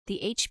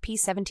The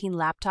HP17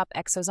 Laptop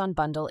XOZON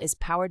Bundle is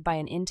powered by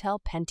an Intel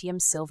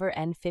Pentium Silver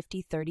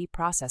N5030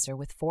 processor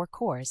with 4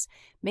 cores,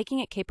 making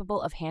it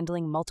capable of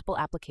handling multiple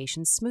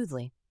applications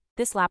smoothly.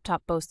 This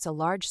laptop boasts a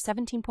large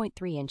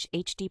 17.3-inch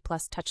HD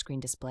Plus touchscreen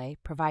display,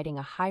 providing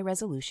a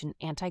high-resolution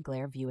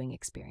anti-glare viewing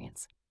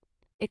experience.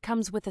 It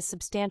comes with a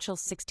substantial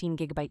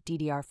 16GB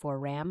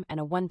DDR4 RAM and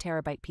a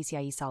 1TB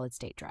PCIe Solid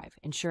State Drive,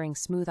 ensuring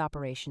smooth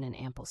operation and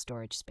ample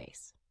storage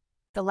space.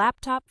 The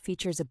laptop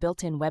features a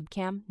built-in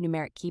webcam,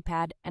 numeric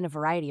keypad, and a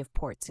variety of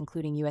ports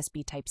including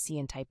USB Type-C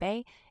and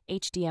Type-A,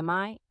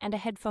 HDMI, and a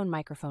headphone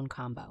microphone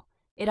combo.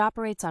 It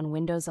operates on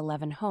Windows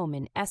 11 Home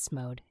in S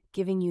mode,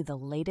 giving you the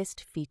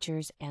latest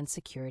features and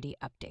security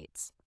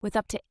updates. With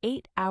up to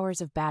 8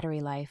 hours of battery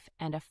life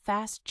and a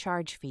fast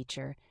charge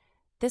feature,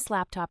 this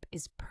laptop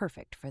is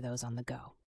perfect for those on the go.